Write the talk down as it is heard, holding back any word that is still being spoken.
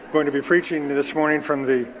going to be preaching this morning from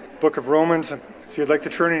the book of Romans. If you'd like to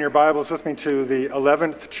turn in your Bibles with me to the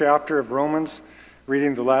 11th chapter of Romans,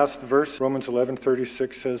 reading the last verse. Romans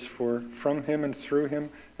 11:36 says, "For from him and through him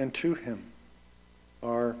and to him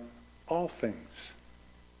are all things.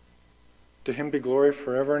 To him be glory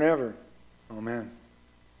forever and ever. Amen."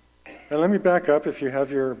 And let me back up, if you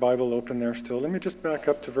have your Bible open there still. Let me just back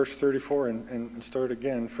up to verse 34 and start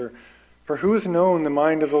again. For who has known the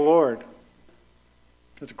mind of the Lord?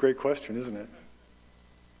 That's a great question, isn't it?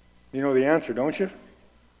 You know the answer, don't you?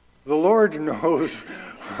 The Lord knows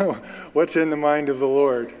what's in the mind of the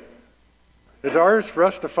Lord. It's ours for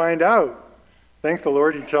us to find out. Thank the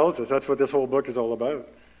Lord, he tells us. That's what this whole book is all about.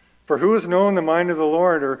 For who has known the mind of the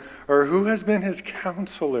Lord, or who has been his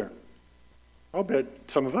counselor? I'll bet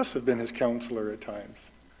some of us have been his counselor at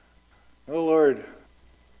times. Oh Lord,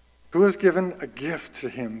 who has given a gift to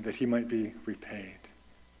him that he might be repaid?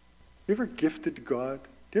 You ever gifted God?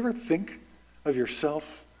 Do you ever think of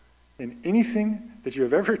yourself in anything that you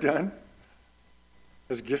have ever done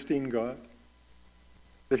as gifting God,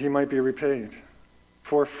 that he might be repaid?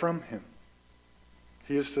 For from him,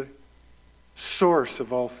 he is the source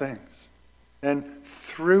of all things, and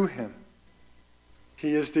through him,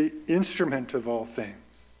 he is the instrument of all things,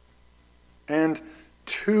 and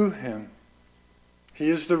to him, he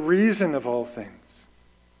is the reason of all things.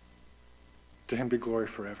 To him be glory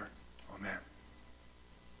forever. Amen.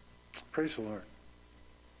 Praise the Lord.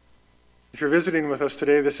 If you're visiting with us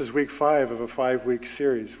today, this is week 5 of a 5-week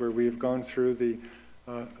series where we have gone through the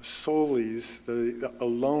solas, the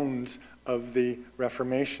alones of the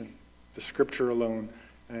Reformation, the Scripture alone,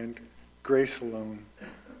 and grace alone,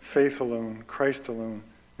 faith alone, Christ alone.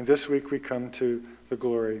 And this week we come to the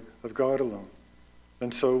glory of God alone.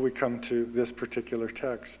 And so we come to this particular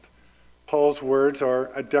text. Paul's words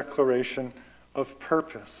are a declaration of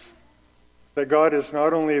purpose. That God is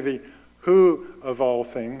not only the who of all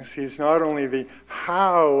things, he's not only the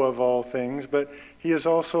how of all things, but he is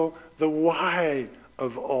also the why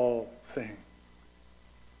of all things.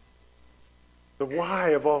 The why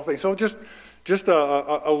of all things. So just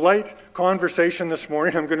a light conversation this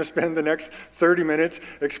morning. I'm going to spend the next 30 minutes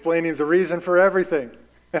explaining the reason for everything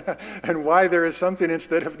and why there is something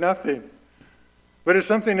instead of nothing. But it's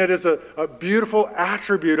something that is a beautiful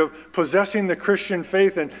attribute of possessing the Christian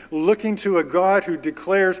faith and looking to a God who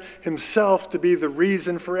declares himself to be the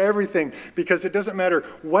reason for everything. Because it doesn't matter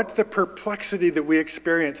what the perplexity that we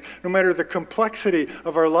experience, no matter the complexity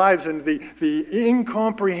of our lives and the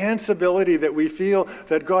incomprehensibility that we feel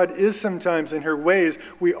that God is sometimes in her ways,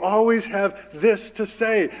 we always have this to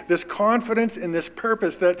say, this confidence in this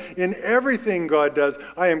purpose that in everything God does,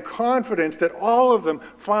 I am confident that all of them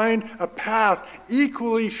find a path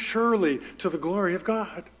equally surely to the glory of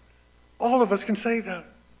God. All of us can say that.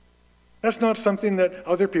 That's not something that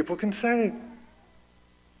other people can say.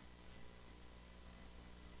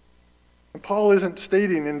 And Paul isn't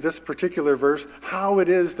stating in this particular verse how it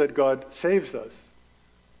is that God saves us.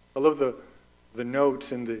 I love the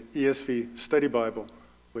notes in the ESV Study Bible,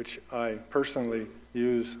 which I personally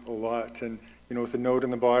use a lot. And, with the note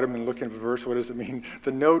on the bottom and looking at the verse, what does it mean?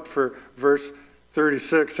 The note for verse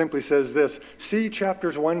 36 simply says this: see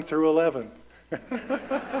chapters 1 through 11.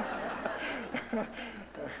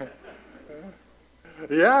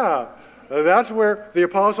 Yeah, that's where the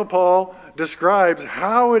Apostle Paul describes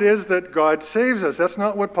how it is that God saves us. That's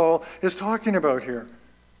not what Paul is talking about here.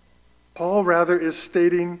 Paul rather is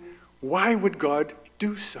stating, why would God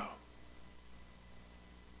do so?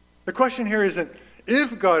 The question here isn't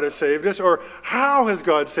if God has saved us or how has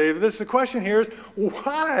God saved us. The question here is,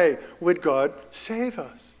 why would God save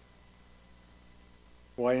us?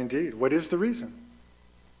 Why indeed? What is the reason?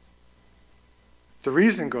 The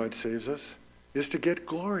reason God saves us is to get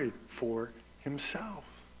glory for himself.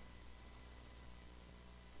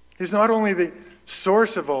 He's not only the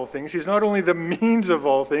source of all things. He's not only the means of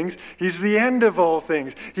all things. He's the end of all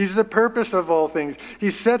things. He's the purpose of all things. He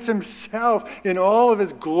sets himself in all of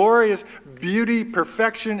his glorious beauty,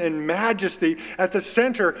 perfection, and majesty at the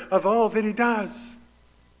center of all that he does.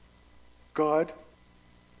 God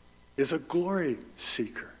is a glory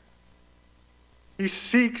seeker. He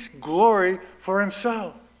seeks glory for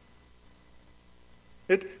himself.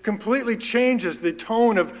 It completely changes the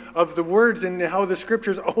tone of the words and how the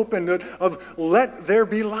scriptures open, of let there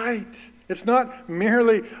be light. It's not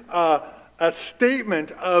merely a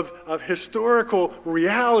statement of historical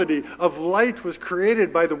reality, of light was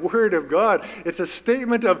created by the word of God. It's a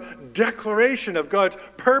statement of declaration of God's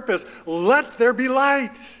purpose. Let there be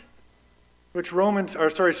light. Which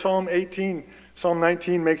Psalm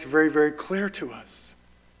 19 makes very, very clear to us.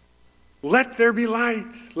 Let there be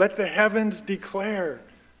light. Let the heavens declare.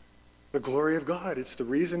 The glory of God. It's the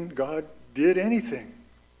reason God did anything.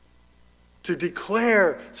 To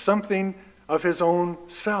declare something of his own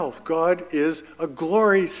self. God is a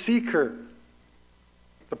glory seeker.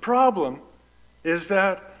 The problem is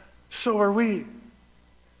that so are we.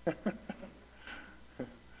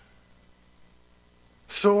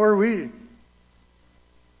 So are we.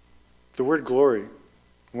 The word glory,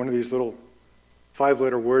 one of these little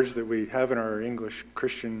 5-letter words that we have in our English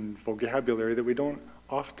Christian vocabulary that we don't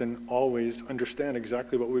often always understand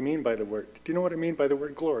exactly what we mean by the word. Do you know what I mean by the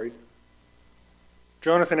word glory?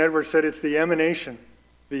 Jonathan Edwards said it's the emanation,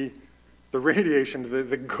 the radiation,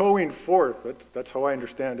 the going forth. That's how I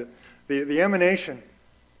understand it. The emanation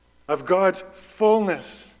of God's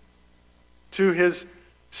fullness to his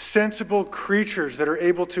sensible creatures that are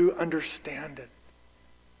able to understand it.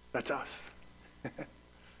 That's us.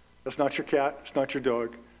 That's not your cat. It's not your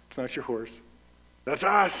dog. It's not your horse. That's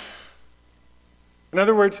us. In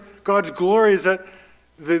other words, God's glory is that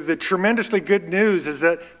the tremendously good news is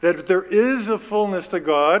that there is a fullness to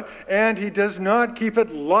God, and he does not keep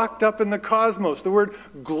it locked up in the cosmos. The word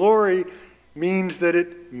glory means that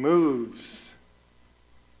it moves.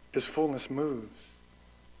 His fullness moves.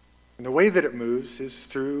 And the way that it moves is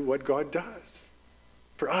through what God does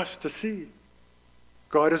for us to see.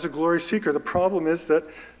 God is a glory seeker. The problem is that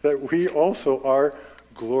we also are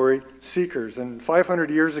glory seekers. And 500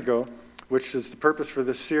 years ago, which is the purpose for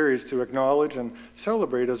this series, to acknowledge and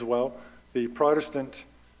celebrate as well the Protestant,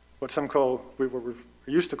 what some call, what we're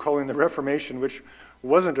used to calling the Reformation, which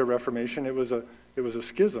wasn't a Reformation, it was a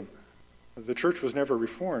schism. The church was never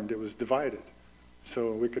reformed, it was divided.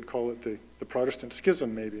 So we could call it the Protestant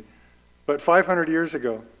schism maybe. But 500 years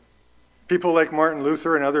ago, people like Martin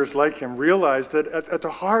Luther and others like him realized that at the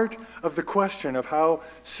heart of the question of how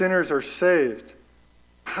sinners are saved,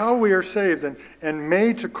 how we are saved and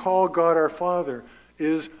made to call God our Father,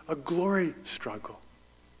 is a glory struggle.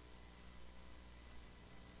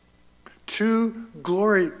 Two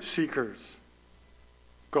glory seekers,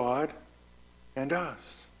 God and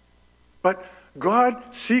us. But God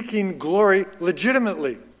seeking glory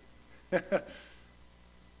legitimately.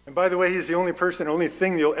 And by the way, he's the only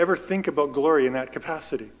thing you'll ever think about glory in that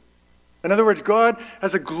capacity. In other words, God,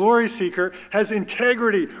 as a glory seeker, has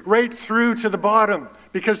integrity right through to the bottom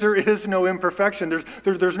because there is no imperfection.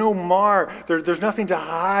 There's no mar. There's nothing to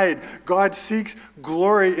hide. God seeks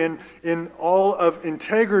glory in all of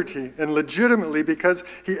integrity and legitimately because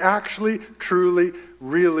he actually, truly,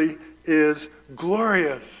 really is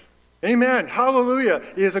glorious. Amen. Hallelujah.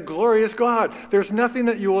 He is a glorious God. There's nothing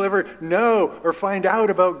that you will ever know or find out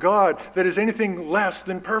about God that is anything less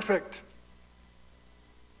than perfect.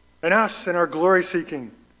 And us in our glory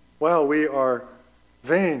seeking, well, we are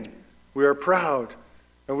vain, we are proud,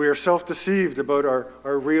 and we are self-deceived about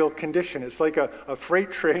our real condition. It's like a freight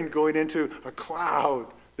train going into a cloud,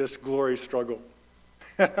 this glory struggle.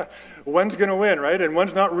 One's going to win, right? And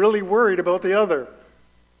one's not really worried about the other.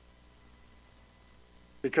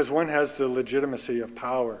 Because one has the legitimacy of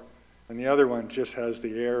power, and the other one just has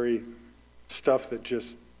the airy stuff that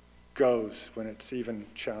just goes when it's even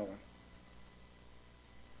challenged.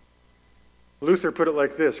 Luther put it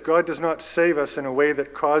like this: God does not save us in a way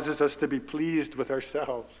that causes us to be pleased with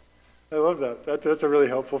ourselves. I love that. That's a really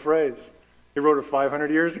helpful phrase. He wrote it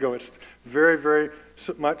 500 years ago. It's very, very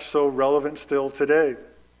much so relevant still today.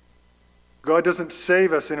 God doesn't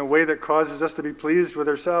save us in a way that causes us to be pleased with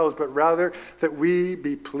ourselves, but rather that we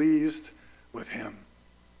be pleased with him.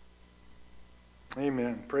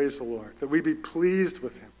 Amen. Praise the Lord. That we be pleased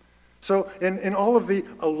with him. So in all of the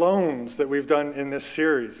alones that we've done in this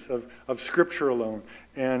series of Scripture alone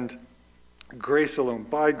and grace alone,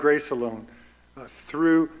 by grace alone,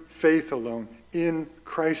 through faith alone, in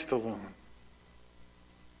Christ alone,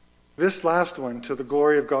 this last one, to the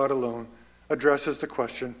glory of God alone, addresses the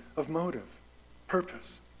question of motive,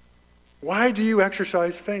 purpose. Why do you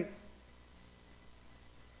exercise faith?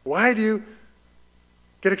 Why do you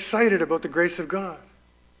get excited about the grace of God?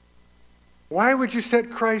 Why would you set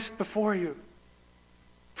Christ before you?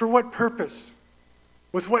 For what purpose?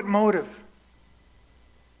 With what motive?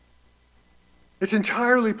 It's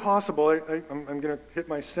entirely possible. I'm going to hit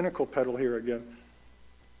my cynical pedal here again.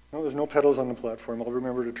 No, there's no pedals on the platform. I'll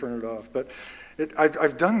remember to turn it off. But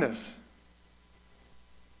I've done this.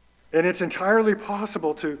 And it's entirely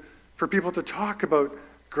possible for people to talk about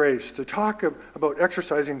grace, to talk about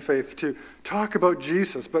exercising faith, to talk about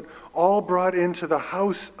Jesus, but all brought into the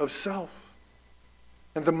house of self.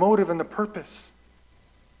 And the motive and the purpose.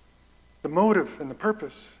 The motive and the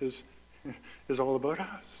purpose is all about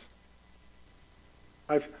us.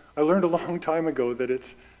 I learned a long time ago that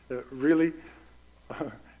it's really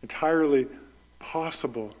entirely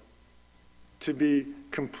possible to be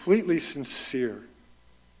completely sincere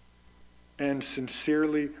and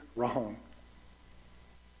sincerely wrong.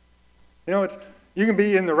 You can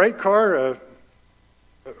be in the right car, a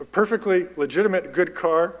perfectly legitimate good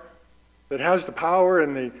car that has the power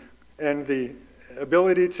and the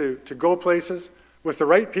ability to go places with the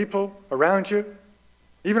right people around you,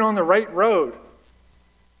 even on the right road,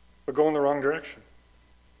 but go in the wrong direction.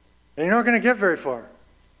 And you're not going to get very far.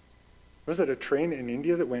 Was it a train in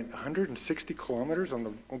India that went 160 kilometers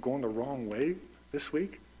going the wrong way this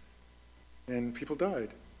week? And people died.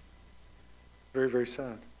 Very, very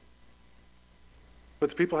sad.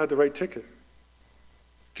 But the people had the right ticket,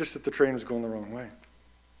 just that the train was going the wrong way.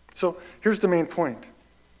 So here's the main point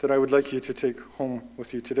that I would like you to take home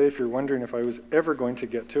with you today. If you're wondering if I was ever going to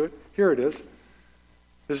get to it, here it is.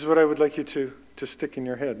 This is what I would like you to stick in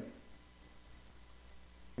your head.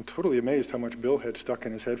 I'm totally amazed how much Bill had stuck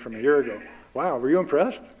in his head from a year ago. Wow, were you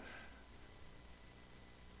impressed?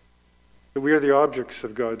 That we are the objects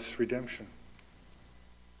of God's redemption.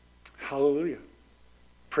 Hallelujah.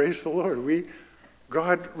 Praise the Lord.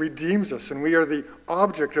 God redeems us, and we are the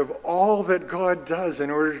object of all that God does in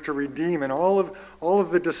order to redeem, and all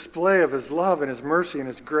of the display of his love and his mercy and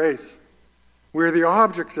his grace. We are the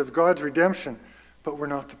object of God's redemption, but we're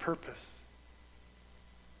not the purpose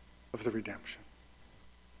of the redemption.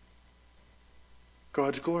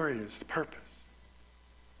 God's glory is the purpose.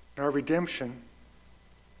 And our redemption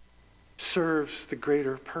serves the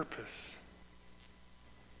greater purpose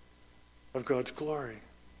of God's glory.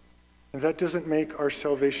 And that doesn't make our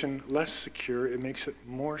salvation less secure, it makes it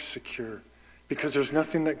more secure, because there's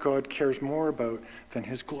nothing that God cares more about than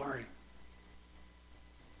his glory.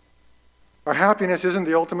 Our happiness isn't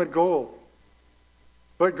the ultimate goal,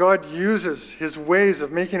 but God uses his ways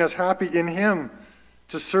of making us happy in him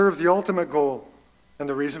to serve the ultimate goal and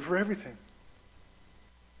the reason for everything.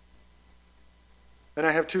 And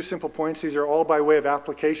I have two simple points. These are all by way of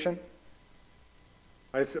application.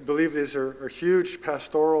 I believe these are huge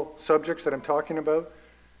pastoral subjects that I'm talking about,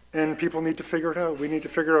 and people need to figure it out. We need to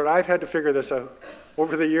figure it out. I've had to figure this out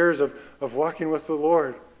over the years of walking with the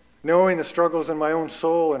Lord, knowing the struggles in my own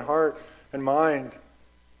soul and heart and mind.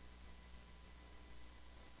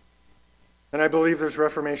 And I believe there's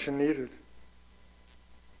reformation needed.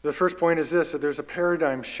 The first point is this, that there's a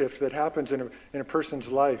paradigm shift that happens in a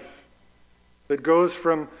person's life that goes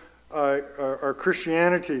from our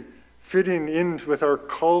Christianity fitting in with our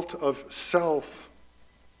cult of self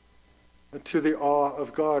to the awe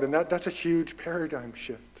of God. And that's a huge paradigm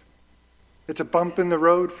shift. It's a bump in the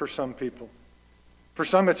road for some people. For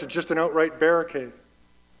some, it's just an outright barricade.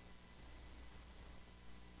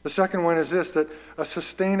 The second one is this, that a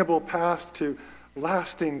sustainable path to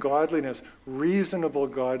lasting godliness, reasonable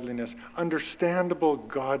godliness, understandable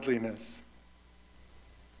godliness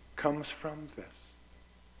comes from this.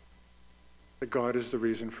 That God is the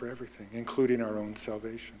reason for everything, including our own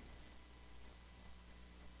salvation.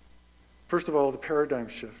 First of all, the paradigm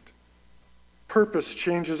shift. Purpose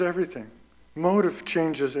changes everything. Motive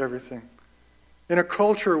changes everything. In a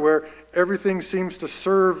culture where everything seems to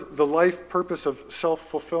serve the life purpose of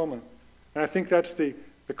self-fulfillment, and I think that's the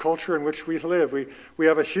culture in which we live. We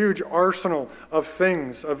have a huge arsenal of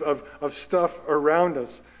things, of stuff around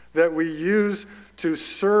us that we use to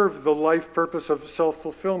serve the life purpose of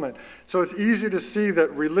self-fulfillment. So it's easy to see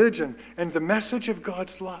that religion and the message of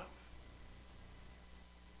God's love.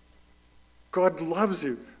 God loves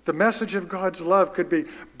you. The message of God's love could be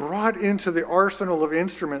brought into the arsenal of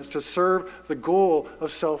instruments to serve the goal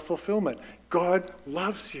of self-fulfillment. God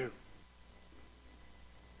loves you.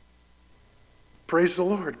 Praise the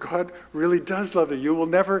Lord. God really does love you. You will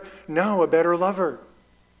never know a better lover.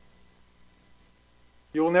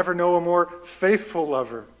 You will never know a more faithful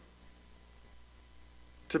lover,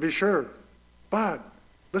 to be sure. But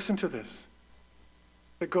listen to this,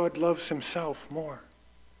 that God loves himself more.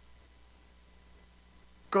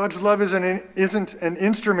 God's love isn't an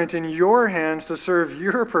instrument in your hands to serve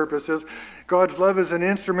your purposes. God's love is an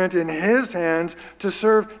instrument in his hands to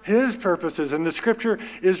serve his purposes. And the scripture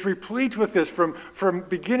is replete with this from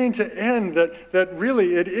beginning to end, that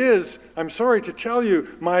really it is, I'm sorry to tell you,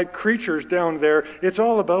 my creatures down there, it's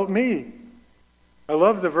all about me. I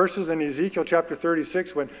love the verses in Ezekiel chapter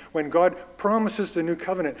 36 when God promises the new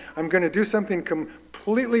covenant. I'm going to do something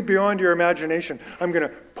completely beyond your imagination. I'm going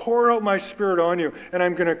to pour out my spirit on you, and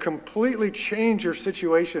I'm going to completely change your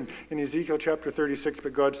situation in Ezekiel chapter 36.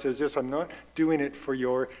 But God says this, I'm not doing it for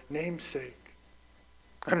your name's sake.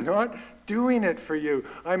 I'm not doing it for you.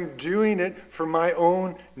 I'm doing it for my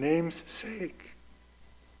own name's sake,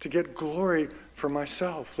 to get glory for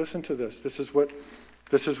myself. Listen to this. This is what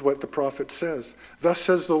This is what the prophet says. Thus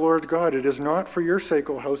says the Lord God, it is not for your sake,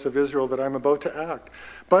 O house of Israel, that I am about to act,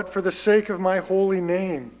 but for the sake of my holy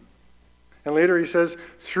name. And later he says,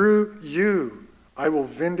 through you I will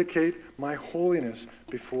vindicate my holiness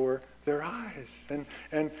before their eyes.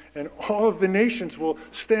 And all of the nations will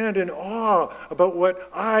stand in awe about what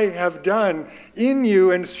I have done in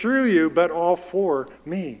you and through you, but all for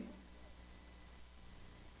me.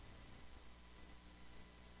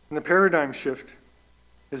 And the paradigm shift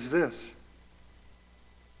is this: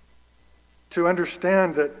 to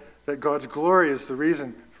understand that God's glory is the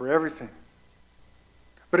reason for everything.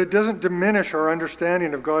 But it doesn't diminish our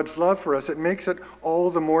understanding of God's love for us. It makes it all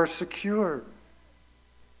the more secure.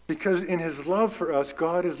 Because in his love for us,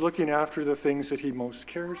 God is looking after the things that he most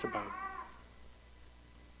cares about,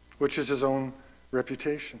 which is his own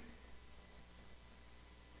reputation.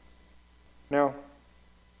 Now,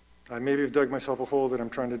 I maybe have dug myself a hole that I'm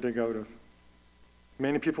trying to dig out of.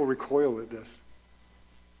 Many people recoil at this,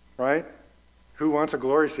 right? Who wants a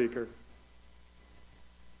glory seeker?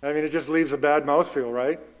 I mean, it just leaves a bad mouthfeel,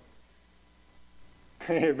 right?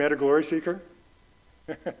 You've met a glory seeker?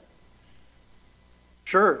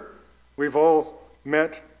 Sure, we've all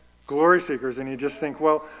met glory seekers, and you just think,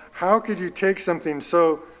 well, how could you take something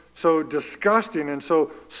so disgusting and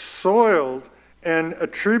so soiled and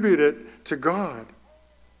attribute it to God?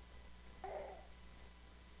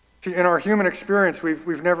 See, in our human experience,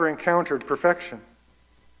 we've never encountered perfection.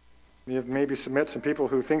 You've maybe met some people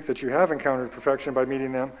who think that you have encountered perfection by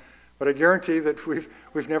meeting them, but I guarantee that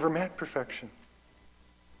we've never met perfection.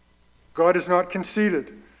 God is not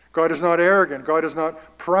conceited. God is not arrogant. God is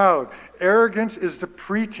not proud. Arrogance is the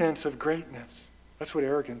pretense of greatness. That's what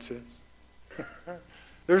arrogance is.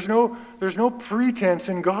 There's no pretense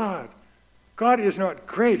in God. God is not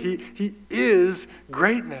great. He is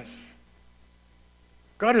greatness.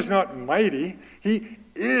 God is not mighty. He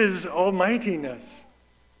is almightiness.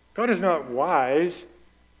 God is not wise.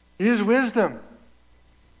 He is wisdom.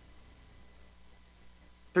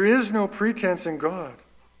 There is no pretense in God.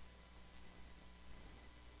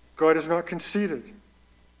 God is not conceited.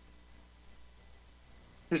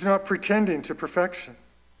 He's not pretending to perfection.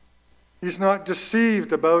 He's not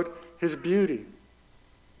deceived about his beauty.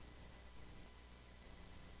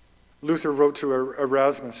 Luther wrote to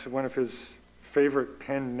Erasmus, one of his favorite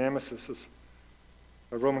pen nemesis,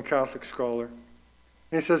 a Roman Catholic scholar.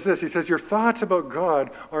 And he says this, he says, your thoughts about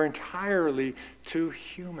God are entirely too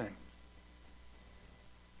human.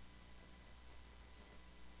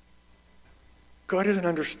 God isn't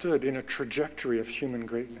understood in a trajectory of human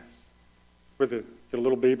greatness. With a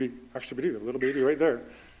little baby, actually we do, a little baby right there.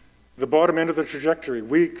 The bottom end of the trajectory,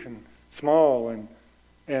 weak and small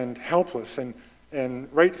and helpless, and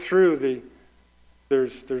right through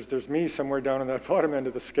there's me somewhere down on that bottom end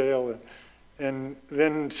of the scale, and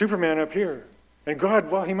then Superman up here. And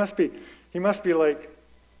God, well, he must be like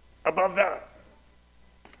above that.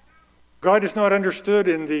 God is not understood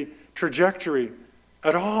in the trajectory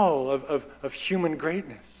at all of human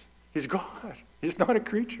greatness. He's God. He's not a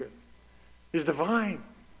creature. He's divine.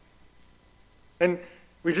 And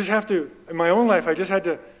we just have to, in my own life, I just had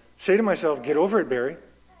to say to myself, get over it, Barry.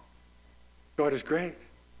 God is great,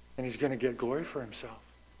 and he's going to get glory for himself.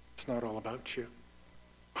 It's not all about you.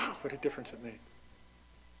 Wow, what a difference it made.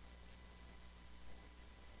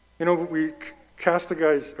 You know, we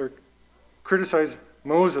criticize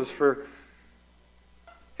Moses for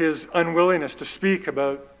his unwillingness to speak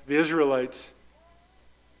about the Israelites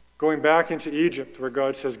going back into Egypt, where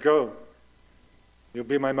God says, go, you'll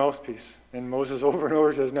be my mouthpiece. And Moses over and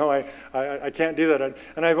over says, no, I can't do that.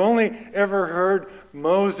 And I've only ever heard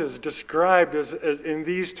Moses described as in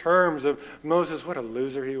these terms of Moses, what a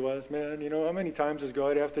loser he was, man. You know, how many times does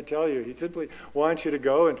God have to tell you? He simply wants you to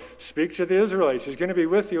go and speak to the Israelites. He's going to be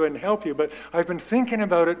with you and help you. But I've been thinking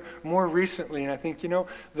about it more recently, and I think,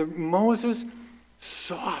 Moses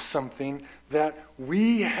saw something that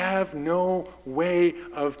we have no way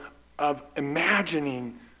of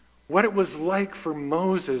imagining what it was like for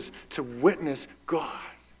Moses to witness God.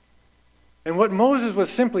 And what Moses was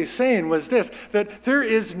simply saying was this, that there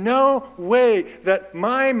is no way that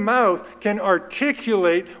my mouth can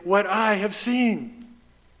articulate what I have seen.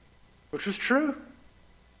 Which was true.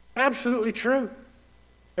 Absolutely true.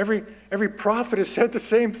 Every prophet has said the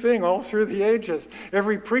same thing all through the ages.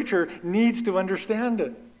 Every preacher needs to understand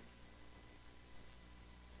it.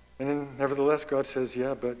 And then, nevertheless, God says,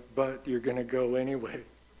 yeah, but you're going to go anyway.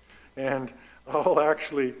 And I'll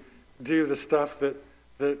actually do the stuff that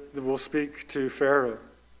will speak to Pharaoh.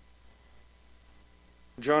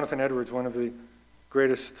 Jonathan Edwards, one of the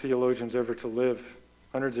greatest theologians ever to live,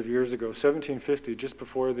 hundreds of years ago, 1750, just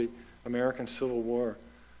before the American Civil War,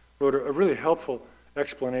 wrote a really helpful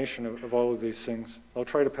explanation of all of these things. I'll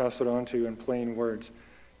try to pass it on to you in plain words.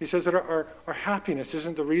 He says that our happiness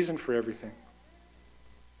isn't the reason for everything.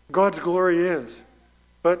 God's glory is.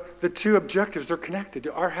 But the two objectives are connected.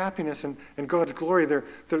 Our happiness and God's glory,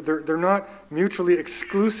 they're not mutually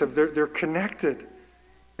exclusive. They're connected.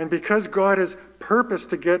 And because God has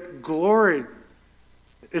purposed to get glory,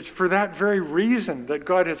 it's for that very reason that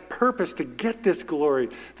God has purposed to get this glory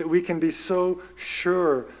that we can be so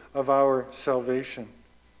sure of our salvation.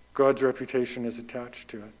 God's reputation is attached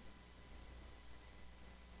to it.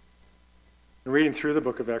 In reading through the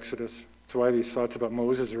book of Exodus, that's why these thoughts about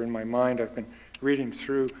Moses are in my mind. I've been reading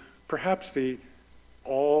through perhaps the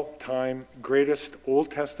all-time greatest Old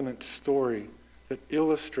Testament story that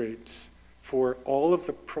illustrates for all of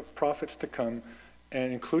the prophets to come,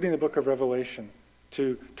 and including the book of Revelation,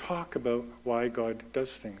 to talk about why God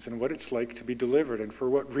does things and what it's like to be delivered and for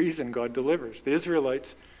what reason God delivers. The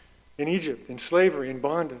Israelites in Egypt, in slavery, in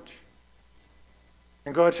bondage.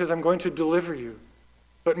 And God says, I'm going to deliver you.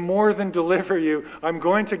 But more than deliver you, I'm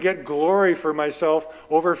going to get glory for myself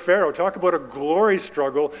over Pharaoh. Talk about a glory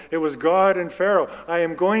struggle. It was God and Pharaoh. I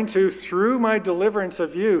am going to, through my deliverance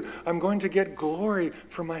of you, I'm going to get glory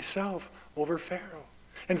for myself over Pharaoh.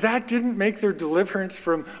 And that didn't make their deliverance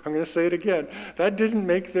from, I'm going to say it again, that didn't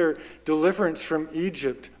make their deliverance from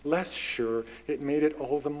Egypt less sure. It made it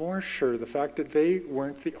all the more sure, the fact that they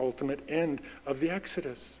weren't the ultimate end of the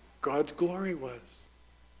Exodus. God's glory was.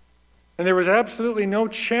 And there was absolutely no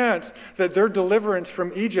chance that their deliverance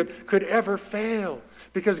from Egypt could ever fail,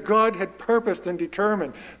 because God had purposed and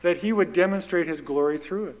determined that he would demonstrate his glory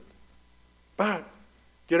through it. But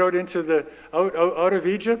get out into out of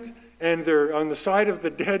Egypt, and they're on the side of the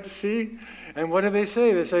Dead Sea, and what do they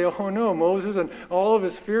say? They say, oh no, Moses and all of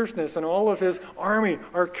his fierceness and all of his army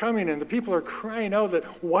are coming, and the people are crying out that,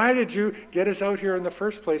 why did you get us out here in the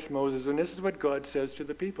first place, Moses? And this is what God says to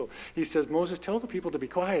the people. He says, Moses, tell the people to be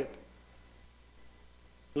quiet.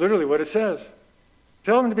 Literally what it says.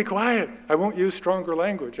 Tell them to be quiet. I won't use stronger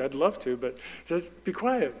language. I'd love to, but it says, be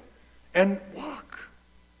quiet and walk.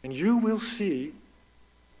 And you will see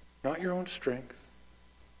not your own strength,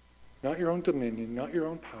 not your own dominion, not your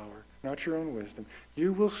own power, not your own wisdom.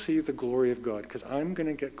 You will see the glory of God, because I'm going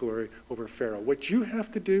to get glory over Pharaoh. What you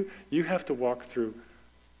have to do, you have to walk through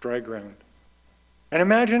dry ground. And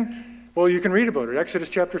imagine, well, you can read about it, Exodus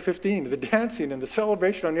chapter 15, the dancing and the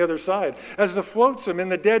celebration on the other side. As the flotsam in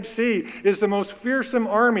the Dead Sea is the most fearsome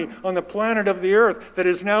army on the planet of the earth that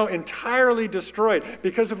is now entirely destroyed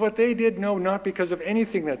because of what they did? No, not because of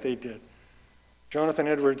anything that they did. Jonathan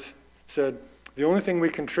Edwards said, the only thing we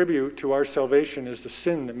contribute to our salvation is the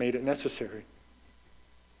sin that made it necessary.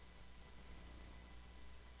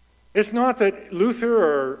 It's not that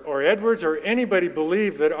Luther or Edwards or anybody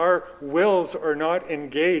believed that our wills are not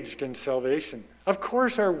engaged in salvation. Of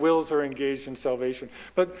course our wills are engaged in salvation.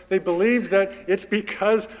 But they believed that it's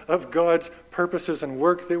because of God's purposes and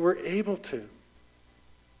work that we're able to.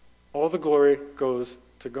 All the glory goes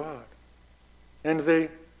to God. And they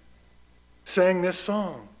sang this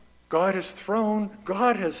song. God has thrown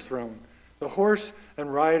the horse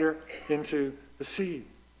and rider into the sea.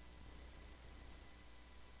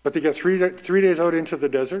 But they get 3 days out into the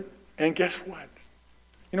desert, and guess what?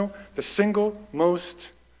 You know, the single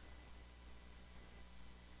most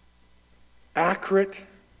accurate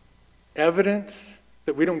evidence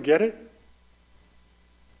that we don't get it?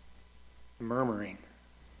 Murmuring.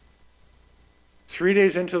 3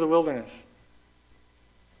 days into the wilderness.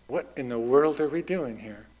 What in the world are we doing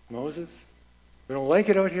here, Moses? We don't like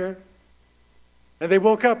it out here. And they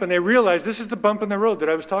woke up and they realized this is the bump in the road that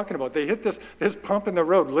I was talking about. They hit this bump in the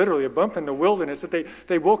road, literally a bump in the wilderness, that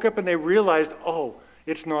they woke up and they realized, oh,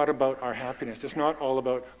 it's not about our happiness. It's not all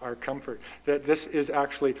about our comfort. That this is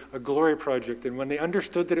actually a glory project. And when they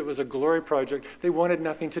understood that it was a glory project, they wanted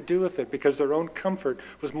nothing to do with it because their own comfort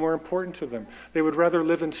was more important to them. They would rather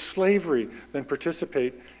live in slavery than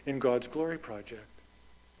participate in God's glory project.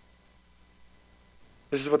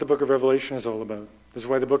 This is what the book of Revelation is all about. This is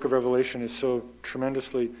why the book of Revelation is so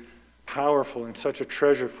tremendously powerful and such a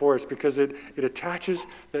treasure for us, because it attaches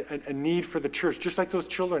a need for the church, just like those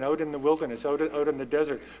children out in the wilderness, out in the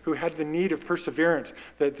desert, who had the need of perseverance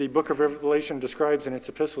that the book of Revelation describes in its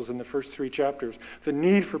epistles in the first 3 chapters. The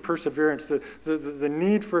need for perseverance, the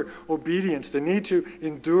need for obedience, the need to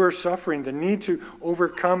endure suffering, the need to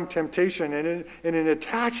overcome temptation, and it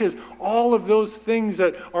attaches all of those things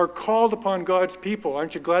that are called upon God's people.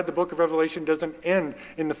 Aren't you glad the book of Revelation doesn't end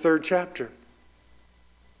in the 3rd chapter?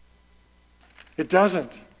 It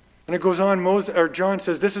doesn't. And it goes on, John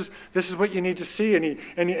says, this is what you need to see.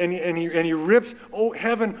 And he rips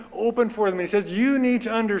heaven open for them. And he says, you need to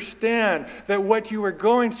understand that what you are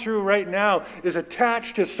going through right now is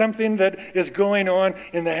attached to something that is going on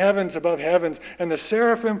in the heavens above heavens. And the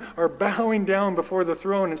seraphim are bowing down before the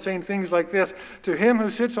throne and saying things like this: to him who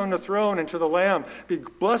sits on the throne and to the Lamb be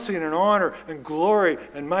blessing and honor and glory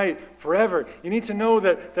and might forever. You need to know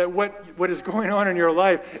that what is going on in your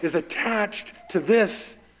life is attached to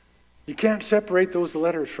this. You can't separate those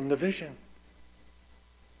letters from the vision.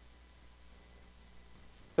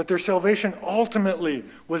 That their salvation ultimately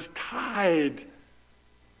was tied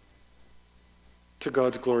to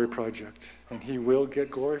God's glory project, and he will get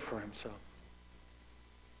glory for himself.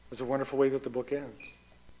 It's a wonderful way that the book ends.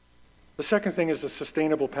 The second thing is a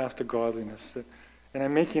sustainable path to godliness. And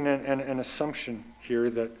I'm making an assumption here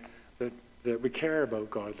that we care about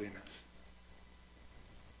godliness.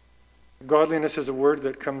 Godliness is a word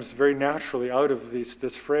that comes very naturally out of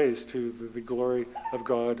this phrase, to the glory of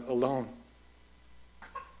God alone.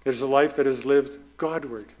 It is a life that is lived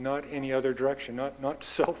Godward, not any other direction, not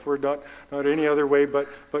selfward, not any other way,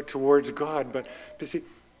 but towards God. But you see,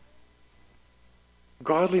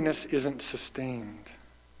 godliness isn't sustained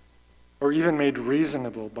or even made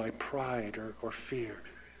reasonable by pride or fear.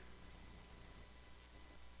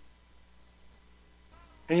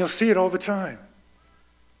 And you'll see it all the time.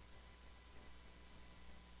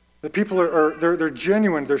 The people they're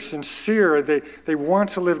genuine, they're sincere, they want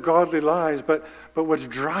to live godly lives, but what's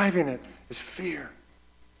driving it is fear.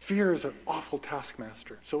 Fear is an awful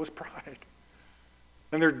taskmaster. So is pride.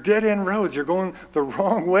 And they're dead-end roads. You're going the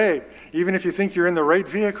wrong way, even if you think you're in the right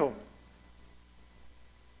vehicle.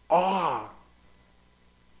 Awe,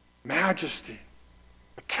 majesty,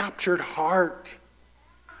 a captured heart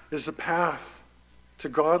is the path to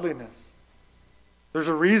godliness. There's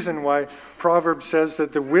a reason why Proverbs says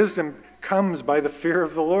that the wisdom comes by the fear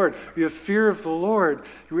of the Lord. You have fear of the Lord,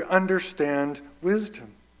 you understand wisdom.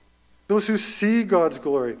 Those who see God's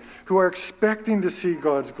glory, who are expecting to see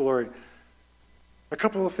God's glory, a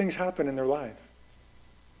couple of things happen in their life.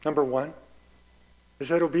 Number one is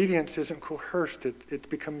that obedience isn't coerced, it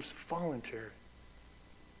becomes voluntary.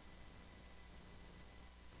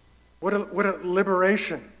 What a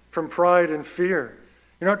liberation from pride and fear.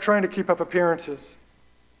 You're not trying to keep up appearances.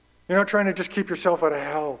 You're not trying to just keep yourself out of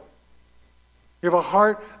hell. You have a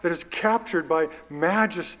heart that is captured by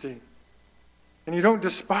majesty. And you don't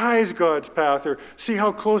despise God's path or see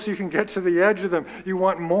how close you can get to the edge of them. You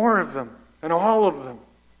want more of them and all of them.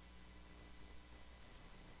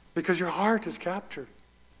 Because your heart is captured.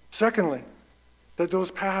 Secondly, that those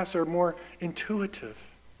paths are more intuitive.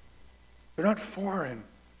 They're not foreign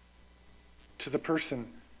to the person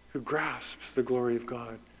who grasps the glory of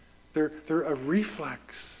God. They're a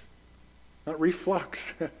reflex. Not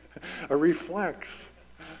reflux. A reflex.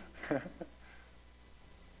 They're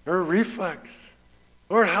a reflex.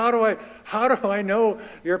 Lord, how do I know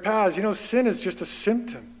your paths? You know, sin is just a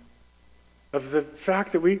symptom of the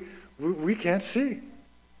fact that we can't see.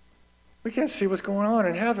 We can't see what's going on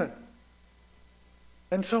in heaven.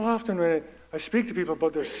 And so often when I speak to people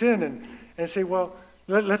about their sin and say, well,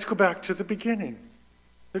 let's go back to the beginning.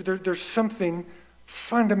 There's something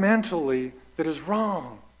fundamentally that is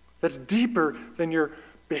wrong, that's deeper than your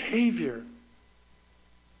behavior.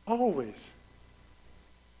 Always.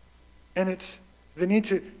 And they need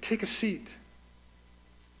to take a seat.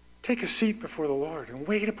 Take a seat before the Lord and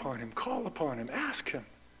wait upon him, call upon him, ask him,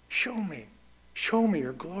 show me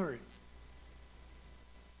your glory.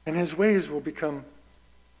 And his ways will become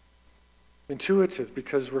intuitive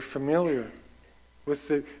because we're familiar with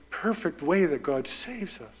the perfect way that God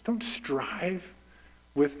saves us. Don't strive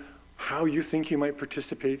with how you think you might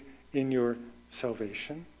participate in your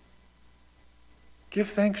salvation. Give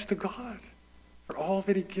thanks to God for all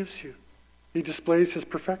that he gives you. He displays his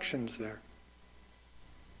perfections there.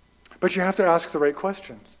 But you have to ask the right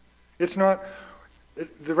questions. The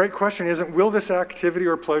right question isn't, will this activity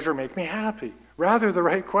or pleasure make me happy? Rather, the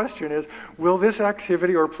right question is, will this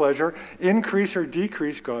activity or pleasure increase or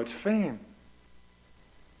decrease God's fame?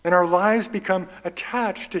 And our lives become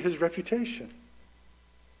attached to his reputation.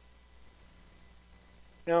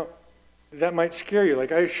 Now, that might scare you.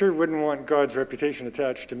 Like, I sure wouldn't want God's reputation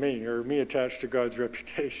attached to me or me attached to God's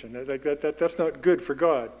reputation. That's not good for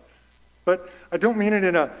God. But I don't mean it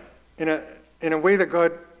in a way that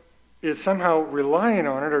God is somehow relying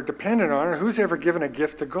on it or dependent on it. Who's ever given a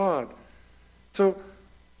gift to God? So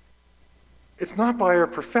it's not by our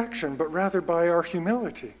perfection, but rather by our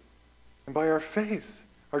humility and by our faith,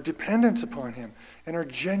 our dependence upon him, and our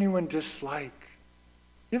genuine dislike.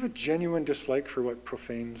 You have a genuine dislike for what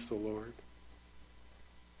profanes the Lord?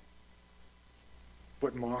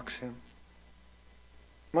 what mocks him.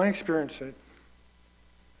 My experience,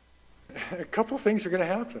 a couple things are going to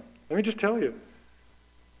happen. Let me just tell you.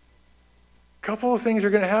 A couple of things are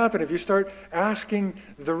going to happen if you start asking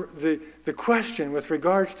the question with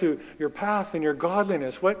regards to your path and your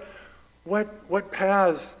godliness. What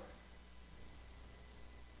paths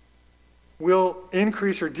will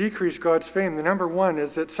increase or decrease God's fame? The number one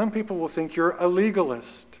is that some people will think you're a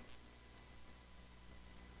legalist.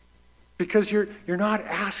 Because you're not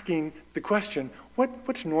asking the question,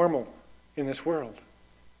 what's normal in this world?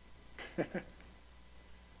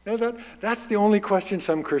 That's the only question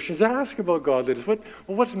some Christians ask about godliness.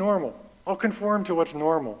 What's normal? I'll conform to what's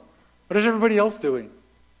normal. What is everybody else doing?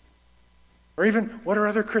 Or even, what are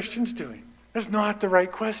other Christians doing? That's not the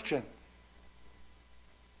right question.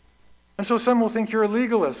 And so some will think you're a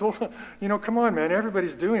legalist. Well, come on, man,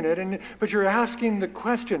 everybody's doing it. But you're asking the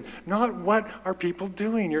question, not what are people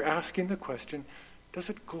doing? You're asking the question, does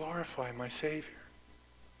it glorify my Savior?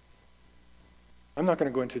 I'm not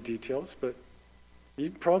going to go into details, but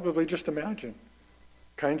you probably just imagine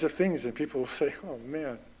kinds of things, and people will say, oh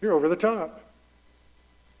man, you're over the top.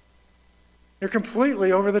 You're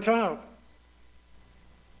completely over the top.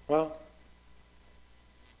 Well,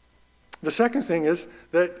 the second thing is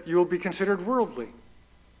that you'll be considered worldly.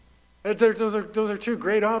 Those are two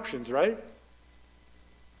great options, right?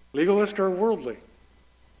 Legalist or worldly.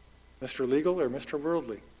 Mr. Legal or Mr.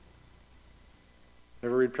 Worldly.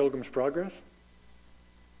 Ever read Pilgrim's Progress?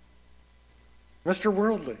 Mr.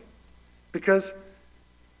 Worldly. Because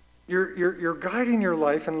you're guiding your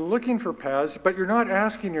life and looking for paths, but you're not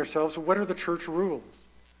asking yourselves, what are the church rules?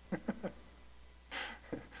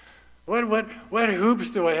 What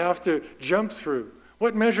hoops do I have to jump through?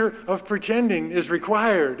 What measure of pretending is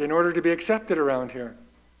required in order to be accepted around here?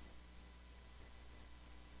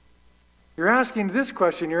 You're asking this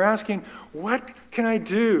question. You're asking, what can I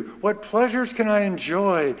do? What pleasures can I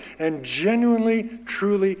enjoy and genuinely,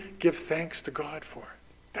 truly give thanks to God for?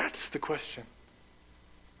 That's the question.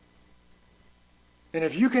 And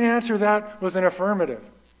if you can answer that with an affirmative,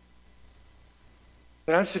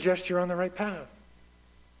 then I'd suggest you're on the right path.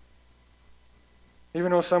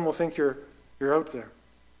 Even though some will think you're out there.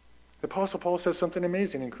 The Apostle Paul says something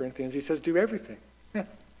amazing in Corinthians. He says, do everything.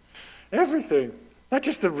 Everything. Not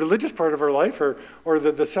just the religious part of our life or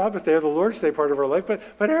the Sabbath day or the Lord's Day part of our life,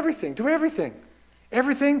 but everything. Do everything.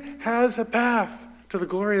 Everything has a path to the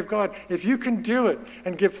glory of God. If you can do it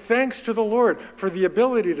and give thanks to the Lord for the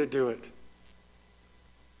ability to do it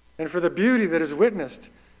and for the beauty that is witnessed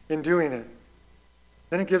in doing it,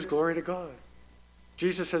 then it gives glory to God.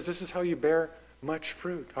 Jesus says, this is how you bear much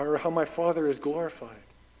fruit, or how my Father is glorified,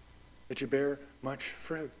 that you bear much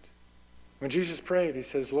fruit. When Jesus prayed, he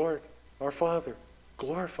says, Lord, our Father,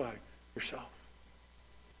 glorify yourself.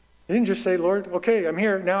 He didn't just say, Lord, okay, I'm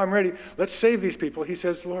here, now I'm ready, let's save these people. He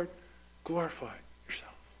says, Lord, glorify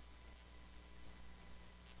yourself.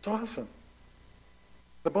 It's awesome.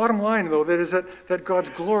 The bottom line, though, that is that God's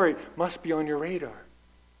glory must be on your radar.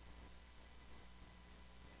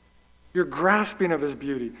 Your grasping of his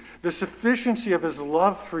beauty, the sufficiency of his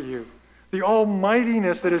love for you, the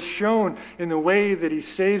almightiness that is shown in the way that he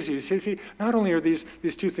saves you. See, not only are these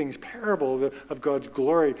two things parable of God's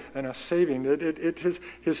glory and us saving, that it is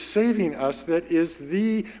his saving us that is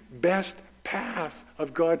the best path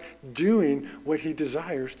of God doing what he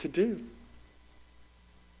desires to do.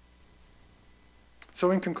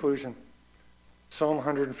 So in conclusion, Psalm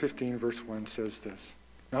 115 verse 1 says this,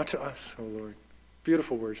 not to us, O Lord,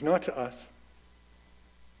 beautiful words, not to us,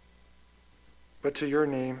 but to your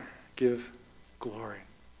name give glory.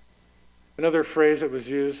 Another phrase that was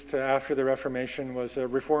used after the Reformation was a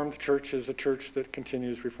Reformed church is a church that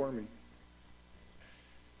continues reforming.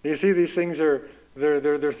 You see, these things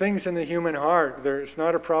they're things in the human heart. It's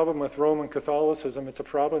not a problem with Roman Catholicism, it's a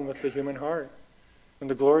problem with the human heart and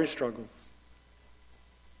the glory struggles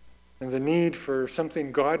and the need for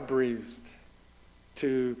something God-breathed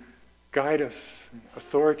to guide us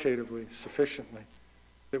authoritatively, sufficiently,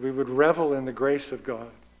 that we would revel in the grace of God,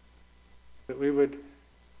 that we would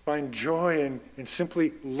find joy in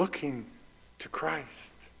simply looking to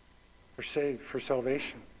Christ for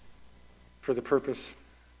salvation, for the purpose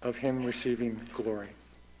of him receiving glory.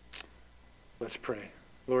 Let's pray.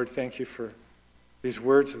 Lord, thank you for these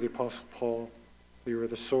words of the Apostle Paul. You are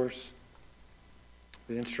the source,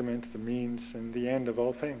 the instrument, the means, and the end of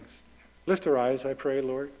all things. Lift our eyes, I pray,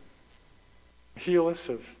 Lord. Heal us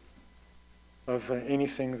of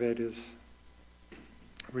anything that is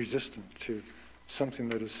resistant to something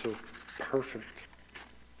that is so perfect.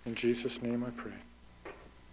 In Jesus' name I pray.